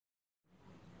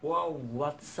Wow,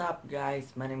 what's up,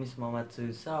 guys? My name is Muhammad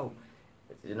Susau.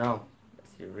 As you know, as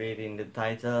you read in the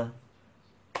title,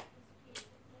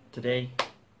 today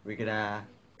we're gonna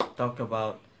talk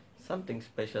about something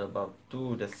special about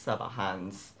to the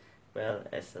Sabahans. Well,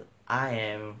 I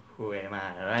am, who am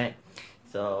I, right?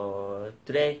 So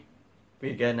today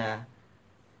we're gonna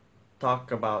talk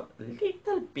about a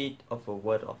little bit of a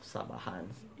word of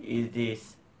Sabahans. It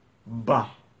is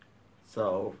bah.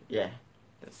 So yeah,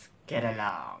 let's get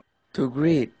along. To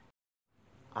greet,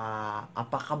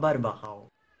 Apa kabar ba kau?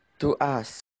 to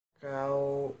ask,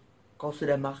 Kau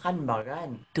sudah makan ba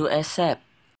kan? to accept,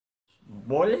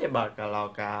 Boleh ba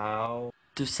kalau kau?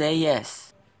 to say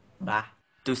yes, Bah,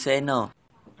 to say no,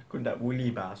 aku ndak bully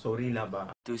ba. Sorry lah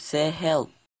ba. to say help,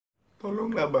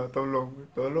 Tolonglah ba, tolong.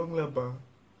 Tolonglah ba.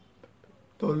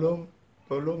 Tolong.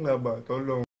 Tolonglah ba,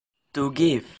 tolong. to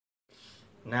give,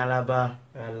 Nah lah ba.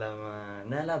 Alamak.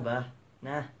 Nah lah ba.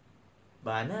 Nah.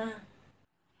 Ba na.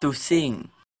 to sing,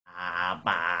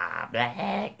 Apa?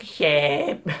 Black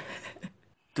sheep.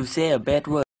 to say a bad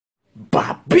word,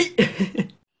 Babi.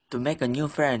 to make a new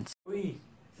friends, Wih,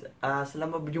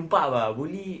 selamat berjumpa ba.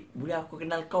 Boleh aku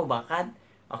kenal kau ba kan?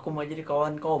 Aku mau jadi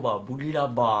kawan kau ba. Boleh lah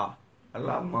ba.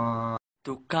 Alamak.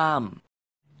 to come,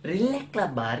 Relax lah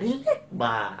ba. Relax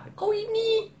ba. Kau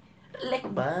ini. Relax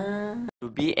ba.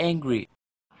 to be angry,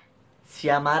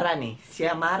 Marah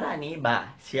nih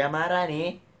ba. Marah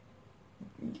nih.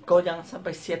 Kau jangan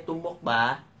sampai tumbuk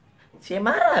ba.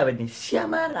 Marah ba nih.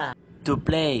 Marah. to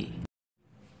play,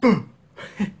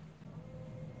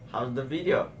 How's the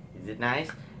video? Is it nice?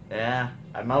 Yeah,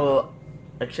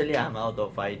 actually I'm out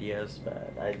of ideas,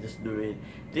 but I just do it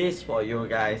this for you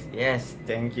guys. Yes,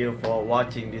 thank you for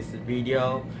watching this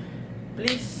video.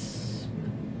 Please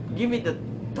give it a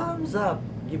thumbs up,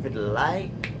 give it a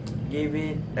like, give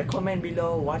it a comment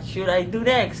below. What should I do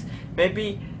next?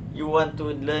 Maybe you want to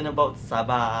learn about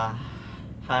Sabahan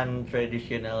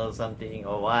traditional something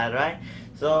or what, right?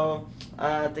 So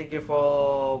thank you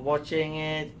for watching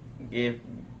it.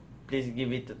 Please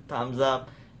give it a thumbs up,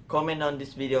 comment on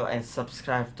this video, and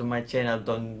subscribe to my channel.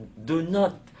 Do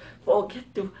not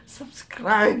forget to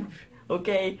subscribe.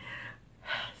 Okay,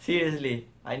 seriously,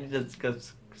 I need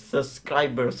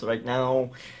subscribers right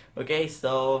now. Okay,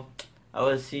 so I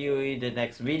will see you in the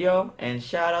next video, and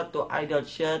shout out to Idol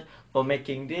Shirt for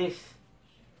making this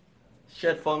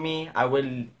shirt for me. I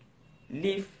will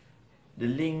leave the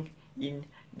link in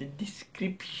the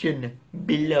description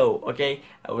below. Okay,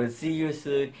 I will see you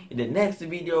soon in the next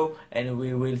video, and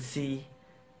we will see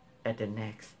at the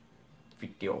next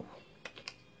video.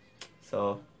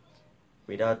 So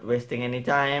without wasting any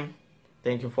time,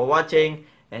 thank you for watching,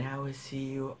 and I will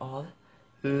see you all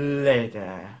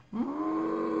later.